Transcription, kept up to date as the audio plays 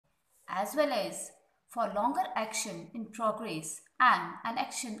as well as for longer action in progress and an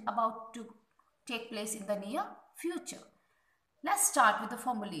action about to take place in the near future. Let's start with the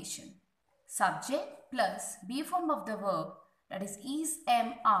formulation. Subject plus be form of the verb, that is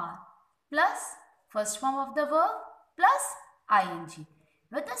am, are, plus first form of the verb plus ing.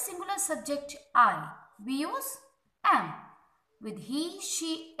 With the singular subject I, we use am. With he,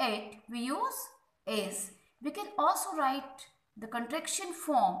 she, it, we use is. We can also write the contraction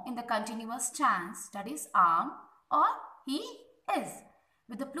form in the continuous tense, that is am or he is.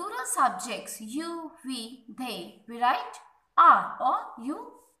 With the plural subjects you, we, they, we write are or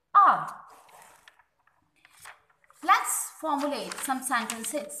you are. Let's formulate some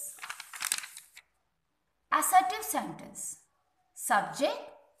sentences. Assertive sentence. Subject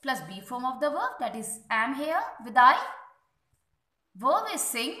plus be form of the verb, that is am here with I. Verb is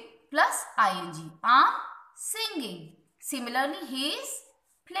sing plus ing. Am singing. Similarly, he is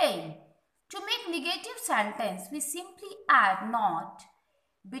playing. To make negative sentence, we simply add not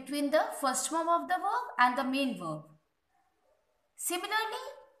between the first form of the verb and the main verb. Similarly,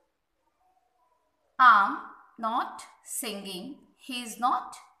 am not singing, he is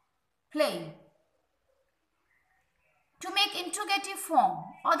not playing. To make interrogative form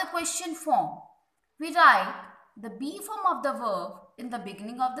or the question form, we write the be form of the verb in the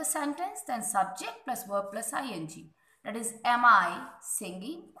beginning of the sentence, then subject plus verb plus ing. That is, am I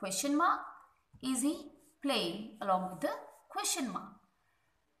singing, question mark, is he playing, along with the question mark.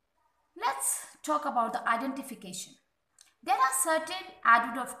 Let's talk about the identification. There are certain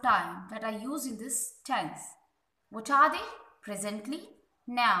adverb of time that are used in this tense. What are they? Presently,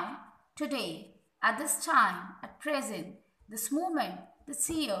 now, today, at this time, at present, this moment, this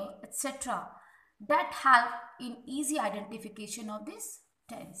year, etc. that help in easy identification of this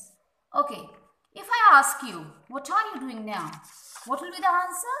tense. Okay, if I ask you, what are you doing now? What will be the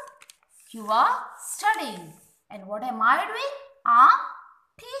answer? You are studying. And what am I doing? I'm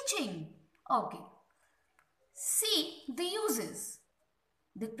teaching. Okay. See the uses.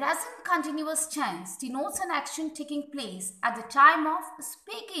 The present continuous tense denotes an action taking place at the time of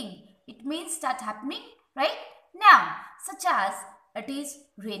speaking. It means that happening right now, such as it is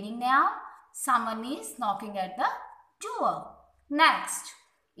raining now, someone is knocking at the door. Next,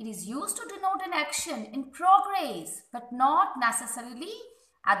 it is used to denote an action in progress, but not necessarily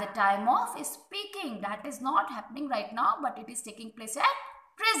at the time of speaking. That is not happening right now, but it is taking place at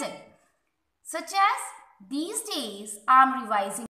present. Such as, these days I am revising